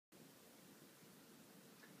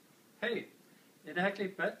Hej! I det här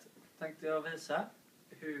klippet tänkte jag visa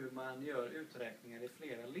hur man gör uträkningar i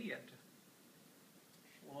flera led.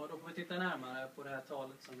 Och då får vi titta närmare på det här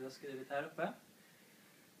talet som vi har skrivit här uppe.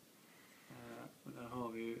 Och där har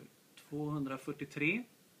vi 243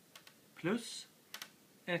 plus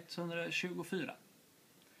 124.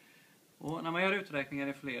 Och när man gör uträkningar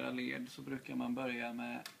i flera led så brukar man börja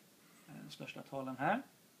med de största talen här.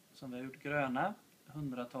 Som vi har gjort gröna,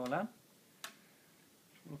 100-talen.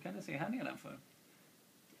 Och då kan ni se här nedanför.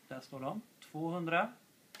 Där står de. 200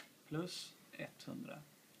 plus 100.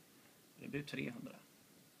 Det blir 300.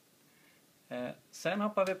 Sen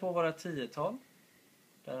hoppar vi på våra 10-tal.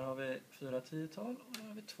 Där har vi 4 10-tal och där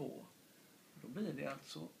har vi 2. Då blir det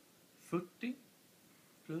alltså 40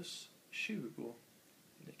 plus 20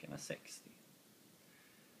 är lika med 60.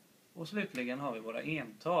 Och slutligen har vi våra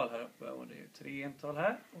ental här uppe. Och det är 3 ental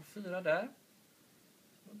här och 4 där.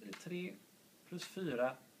 Då blir det 3 plus 4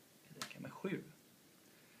 är lika med 7.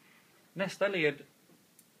 Nästa led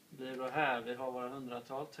blir då här. Vi har våra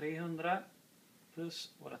 100-tal 300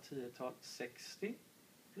 plus våra 10-tal 60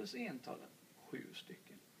 plus entalen 7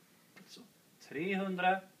 stycken. Alltså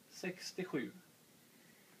 367.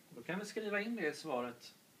 Och då kan vi skriva in det i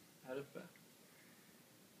svaret här uppe.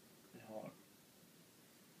 Vi har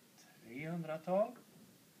 300-tal.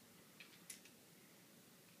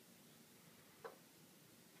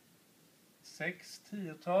 Sex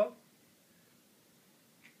 10-tal.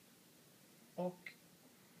 Och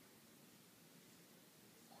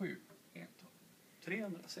 7 ental.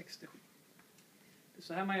 367. Det är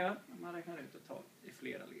så här man gör när man räknar ut ett tal i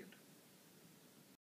flera led.